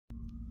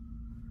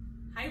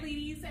Hi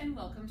ladies, and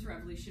welcome to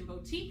Revolution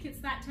Boutique. It's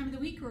that time of the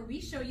week where we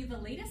show you the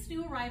latest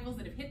new arrivals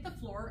that have hit the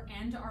floor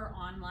and our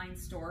online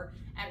store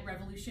at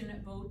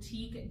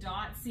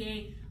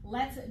revolutionboutique.ca.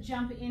 Let's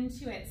jump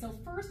into it. So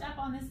first up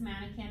on this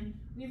mannequin,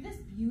 we have this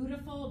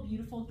beautiful,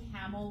 beautiful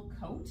camel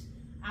coat.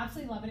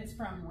 Absolutely love it. It's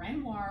from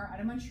Renoir out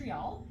of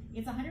Montreal.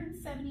 It's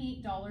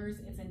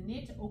 $178. It's a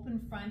knit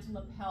open front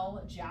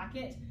lapel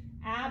jacket.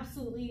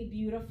 Absolutely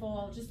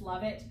beautiful. Just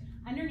love it.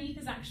 Underneath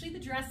is actually the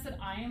dress that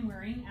I am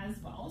wearing as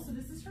well. So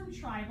this is from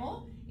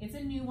Tribal. It's a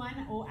new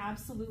one. Oh,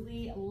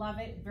 absolutely love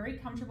it. Very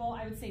comfortable.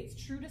 I would say it's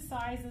true to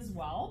size as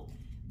well.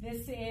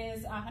 This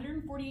is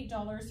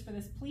 $148 for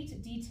this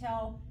pleat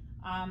detail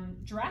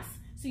dress.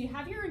 So you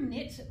have your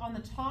knit on the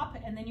top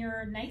and then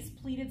your nice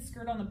pleated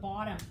skirt on the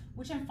bottom,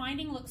 which I'm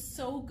finding looks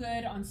so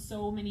good on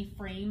so many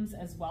frames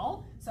as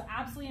well. So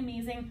absolutely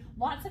amazing.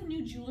 Lots of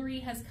new jewelry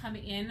has come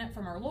in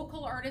from our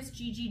local artist,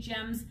 Gigi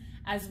Gems,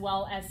 as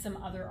well as some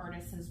other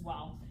artists as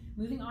well.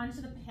 Moving on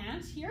to the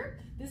pant here.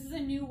 This is a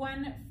new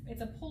one.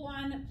 It's a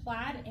pull-on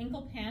plaid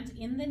ankle pant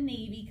in the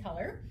navy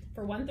color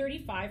for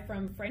 $135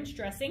 from French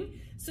Dressing.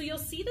 So you'll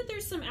see that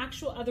there's some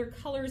actual other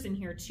colors in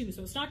here too.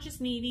 So it's not just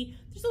navy.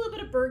 There's a little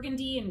bit of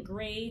burgundy and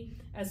gray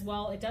as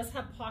well. It does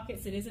have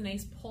pockets. It is a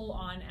nice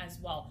pull-on as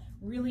well.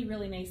 Really,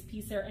 really nice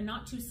piece there, and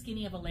not too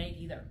skinny of a leg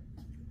either.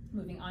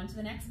 Moving on to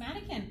the next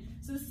mannequin.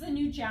 So this is a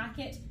new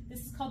jacket.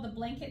 This is called the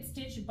Blanket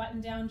Stitch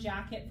Button-Down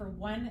Jacket for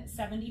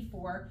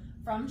 $174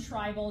 from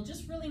Tribal.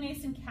 Just really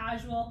nice and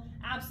casual.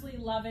 Absolutely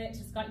love it.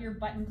 It's got your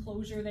button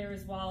closure there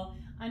as well.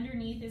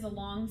 Underneath is a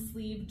long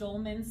sleeve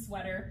dolman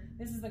sweater.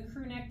 This is the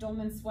crew neck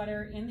dolman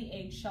sweater in the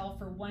eggshell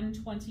for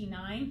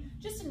 $129.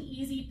 Just an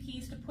easy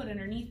piece to put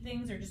underneath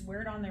things or just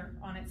wear it on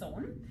its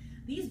own.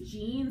 These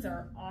jeans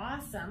are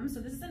awesome. So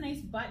this is a nice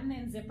button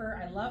and zipper.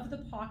 I love the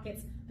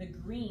pockets. The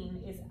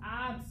green is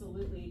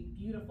absolutely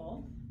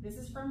beautiful. This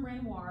is from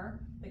Renoir.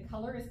 The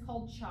color is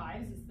called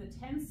Chives. It's the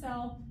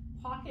Tencel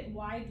pocket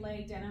wide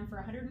leg denim for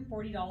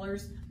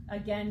 $140.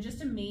 Again,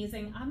 just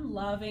amazing. I'm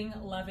loving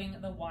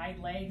the wide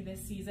leg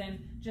this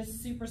season.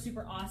 Just super,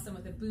 super awesome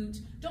with a boot.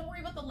 Don't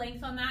worry about the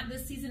length on that.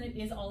 This season it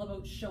is all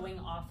about showing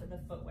off the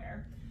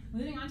footwear.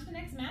 Moving on to the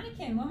next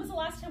mannequin. When was the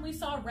last time we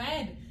saw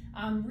red?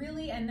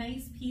 Really a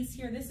nice piece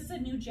here. This is a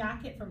new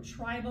jacket from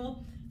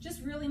Tribal.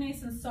 Just really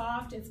nice and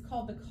soft. It's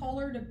called the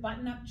collared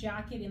button-up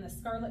jacket in the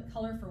scarlet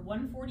color for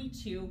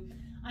 $142.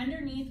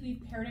 Underneath,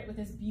 we've paired it with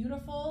this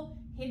beautiful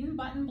hidden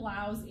button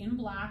blouse in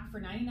black for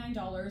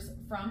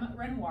 $99 from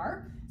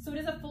Renoir. So it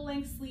is a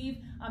full-length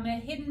sleeve, a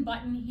hidden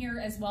button here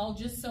as well,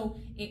 just so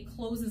it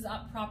closes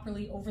up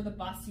properly over the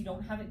bust. You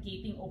don't have it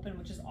gaping open,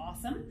 which is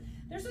awesome.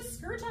 There's a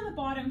skirt on the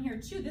bottom here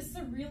too. This is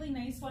a really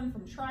nice one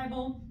from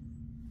Tribal.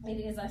 It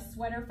is a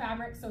sweater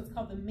fabric, so it's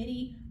called the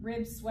midi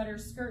rib sweater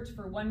skirt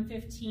for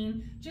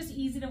 $115. Just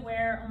easy to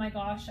wear. Oh my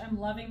gosh, I'm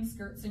loving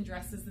skirts and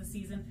dresses this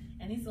season,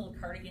 and these little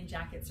cardigan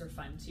jackets are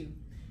fun too.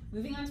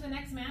 Moving on to the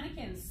next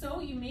mannequin.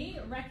 So you may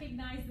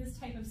recognize this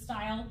type of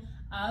style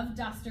of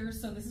dusters.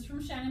 So this is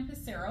from Shannon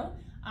Pissarro.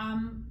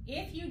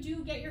 If you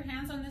do get your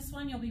hands on this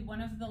one, you'll be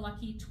one of the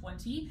lucky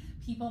 20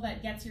 people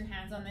that gets your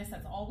hands on this.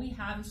 That's all we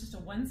have. It's just a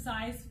one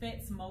size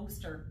fits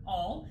most or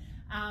all.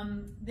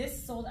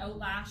 This sold out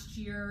last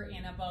year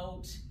in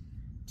about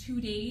 2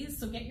 days,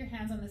 so get your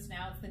hands on this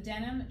now. It's the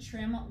denim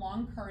trim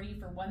long cardi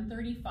for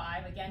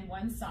 $135, again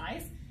one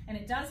size, and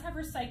it does have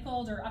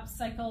recycled or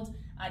upcycled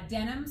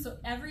denim, so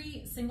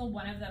every single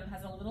one of them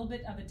has a little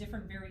bit of a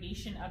different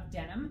variation of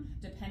denim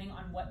depending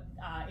on what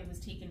it was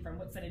taken from,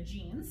 what set of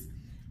jeans.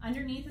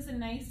 Underneath is a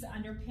nice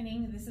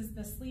underpinning. This is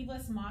the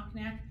sleeveless mock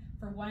neck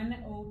for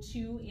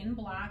 $102 in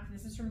black.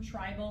 This is from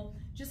Tribal.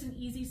 Just an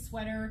easy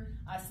sweater,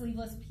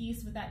 sleeveless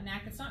piece with that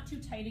neck. It's not too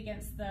tight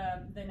against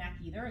the neck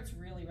either. It's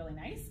really, really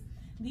nice.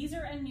 These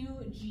are a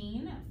new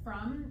jean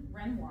from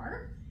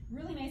Renoir.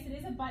 Really nice. It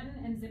is a button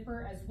and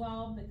zipper as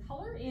well. The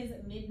color is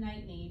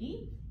Midnight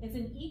Navy. It's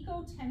an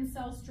Eco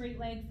Tencel straight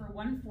leg for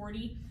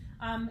 $140.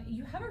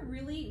 You have a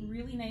really,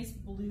 really nice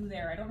blue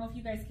there. I don't know if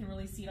you guys can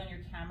really see it on your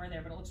camera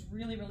there, but it looks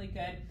really, really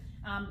good.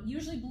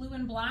 Usually blue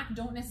and black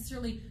don't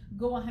necessarily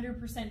go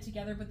 100%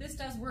 together, but this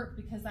does work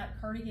because that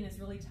cardigan is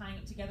really tying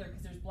it together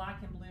because there's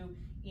black and blue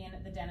in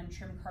the denim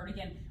trim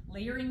cardigan.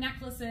 Layering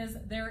necklaces,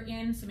 they're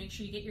in, so make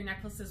sure you get your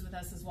necklaces with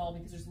us as well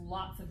because there's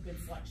lots of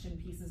good selection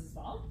pieces as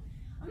well.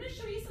 I'm going to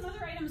show you some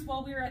other items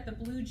while we were at the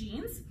blue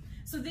jeans.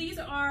 So these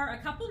are a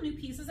couple new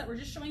pieces that we're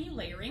just showing you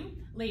layered.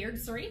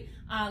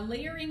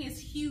 Layering is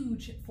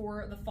huge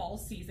for the fall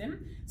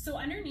season. So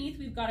underneath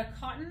we've got a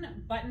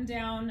cotton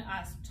button-down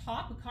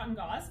top with cotton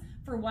gauze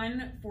for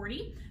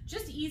 $140.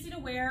 Just easy to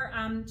wear,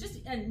 just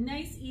a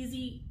nice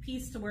easy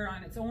piece to wear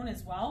on its own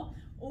as well.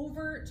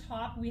 Over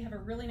top we have a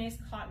really nice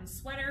cotton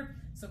sweater.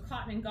 So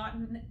cotton and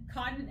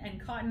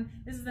cotton.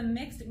 This is a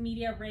mixed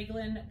media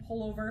raglan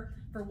pullover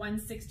for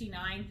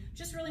 $169.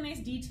 Just really nice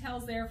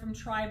details there from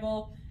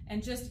Tribal,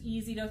 and just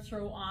easy to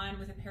throw on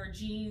with a pair of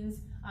jeans.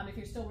 If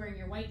you're still wearing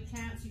your white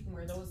pants, you can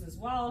wear those as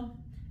well.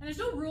 And there's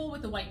no rule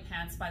with the white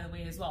pants, by the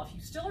way, as well. If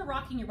you still are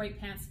rocking your white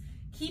pants,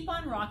 keep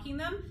on rocking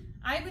them.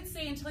 I would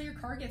say until your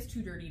car gets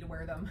too dirty to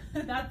wear them.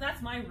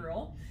 That's my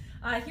rule.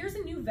 Here's a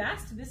new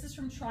vest. This is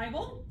from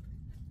Tribal.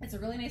 It's a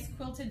really nice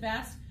quilted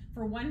vest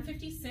for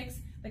 $156.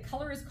 The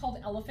color is called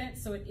Elephant,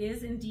 so it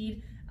is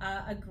indeed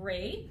a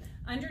gray.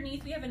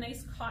 Underneath, we have a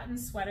nice cotton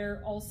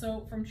sweater,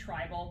 also from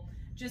Tribal.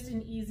 Just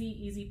an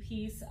easy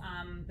piece.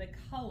 The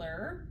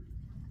color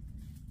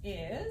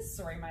is,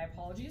 sorry, my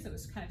apologies, it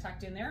was kind of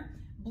tucked in there,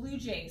 Blue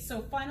Jay.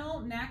 So funnel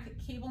neck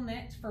cable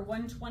knit for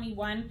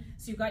 $121.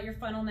 So you've got your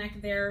funnel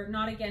neck there,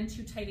 not again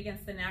too tight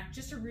against the neck,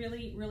 just a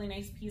really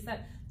nice piece.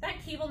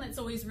 That cable knit's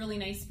always really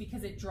nice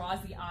because it draws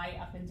the eye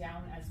up and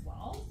down as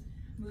well.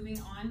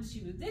 Moving on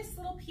to this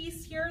little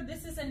piece here.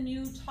 This is a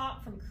new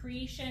top from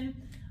Creation.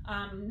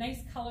 Nice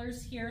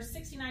colors here,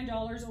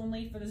 $69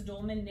 only for this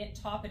dolman knit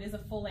top. It is a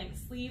full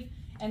length sleeve.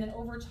 And then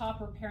over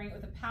top, we're pairing it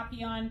with a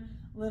papillon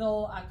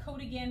little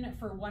coatigan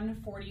for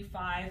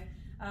 $145.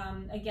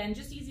 Again,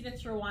 just easy to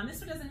throw on. This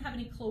one doesn't have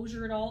any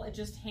closure at all. It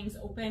just hangs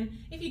open.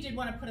 If you did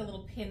want to put a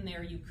little pin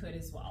there, you could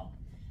as well.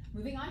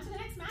 Moving on to the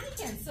next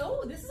mannequin.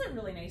 So this is a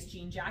really nice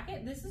jean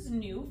jacket. This is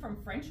new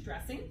from French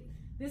Dressing.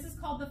 This is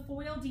called the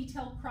Foil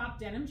Detail Crop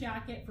Denim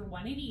Jacket for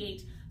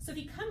 $188. So if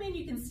you come in,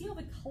 you can see all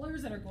the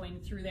colors that are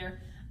going through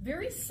there.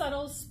 Very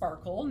subtle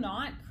sparkle,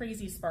 not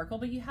crazy sparkle,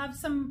 but you have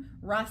some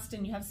rust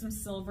and you have some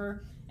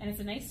silver, and it's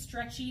a nice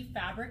stretchy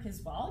fabric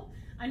as well.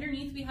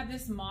 Underneath, we have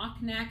this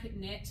mock neck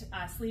knit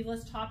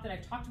sleeveless top that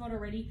I've talked about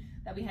already,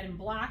 that we had in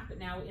black, but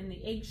now in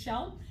the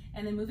eggshell.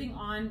 And then moving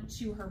on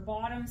to her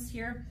bottoms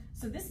here.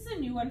 So this is a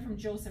new one from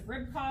Joseph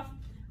Ribkoff.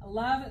 I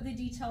love the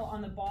detail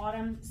on the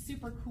bottom,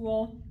 super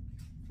cool.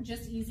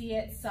 Just easy.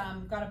 It's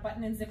got a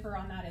button and zipper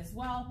on that as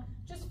well.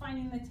 Just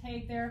finding the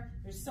tag there.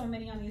 There's so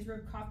many on these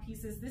Ribkoff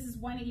pieces. This is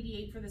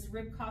 $188 for this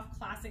Ribkoff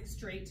Classic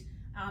Straight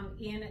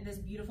in this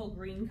beautiful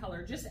green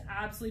color. Just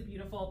absolutely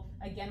beautiful.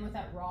 Again, with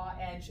that raw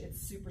edge, it's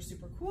super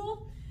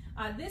cool.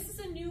 This is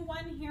a new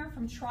one here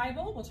from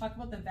Tribal. We'll talk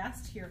about the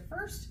vest here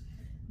first.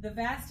 The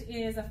vest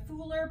is a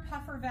Fuller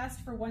puffer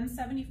vest for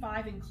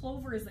 $175, and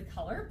clover is the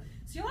color.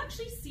 So you'll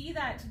actually see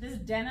that this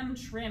denim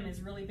trim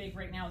is really big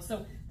right now.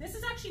 So this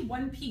is actually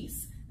one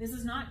piece. This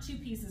is not two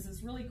pieces.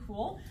 It's really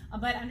cool.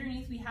 But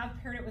underneath, we have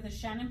paired it with a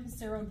Shannon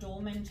Passero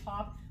dolman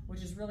top,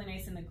 which is really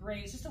nice in the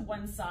gray. It's just a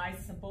one size.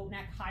 It's a boat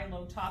neck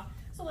high-low top.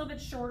 It's a little bit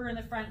shorter in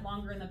the front,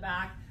 longer in the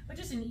back, but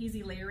just an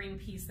easy layering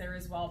piece there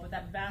as well. But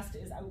that vest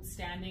is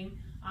outstanding.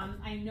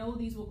 I know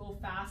these will go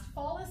fast.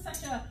 Fall is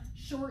such a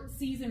short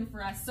season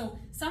for us. So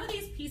some of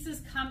these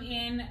pieces come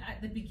in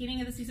at the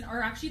beginning of the season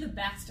are actually the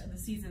best of the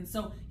season.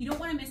 So you don't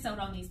want to miss out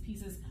on these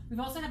pieces. We've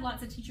also had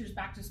lots of teachers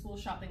back to school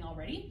shopping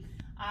already.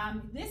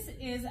 This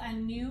is a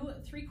new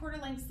 3/4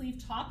 length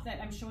sleeve top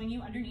that I'm showing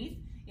you underneath.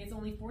 It's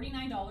only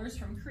 $49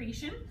 from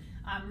Creation.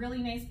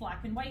 Really nice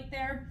black and white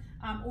there.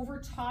 Over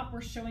top, we're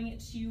showing it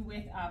to you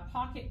with a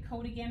pocket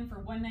coat again for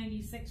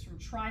 $196 from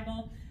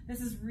Tribal. This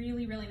is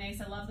really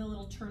nice. I love the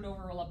little turned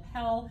over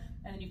lapel,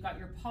 and then you've got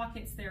your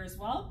pockets there as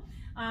well.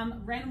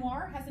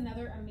 Renoir has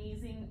another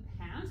amazing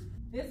pant.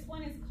 This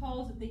one is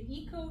called the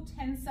Eco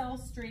Tencel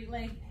Straight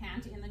Leg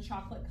Pant in the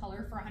chocolate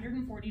color for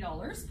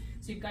 $140.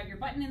 So you've got your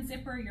button and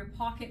zipper, your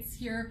pockets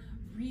here,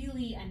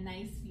 really a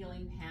nice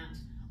feeling pant.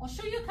 I'll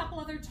show you a couple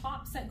other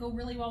tops that go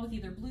really well with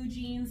either blue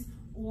jeans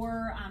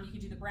or you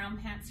could do the brown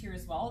pants here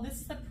as well.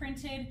 This is the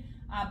printed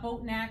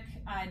boat neck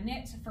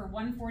knit for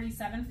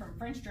 $147 from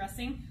French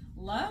Dressing.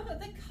 Love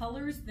the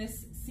colors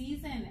this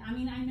season. I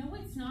mean, I know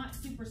it's not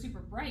super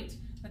bright,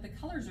 but the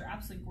colors are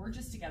absolutely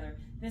gorgeous together.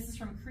 This is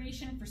from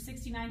Creation for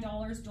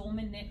 $69,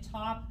 dolman knit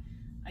top.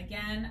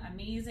 Again,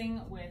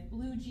 amazing with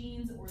blue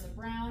jeans or the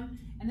brown.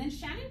 And then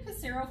Shannon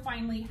Passero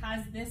finally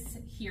has this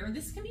here.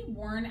 This can be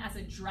worn as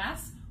a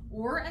dress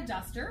or a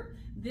duster.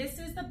 This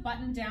is the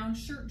button-down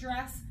shirt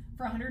dress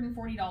for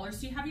 $140.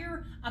 So you have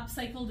your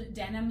upcycled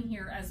denim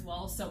here as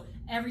well. So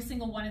every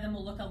single one of them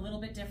will look a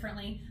little bit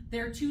differently.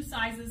 There are two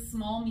sizes,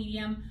 small,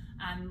 medium,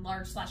 and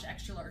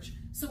large/extra large.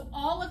 So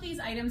all of these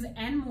items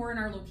and more in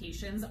our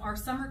locations. Our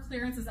summer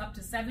clearance is up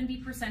to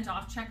 70%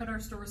 off. Check out our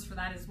stores for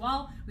that as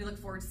well. We look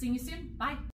forward to seeing you soon. Bye.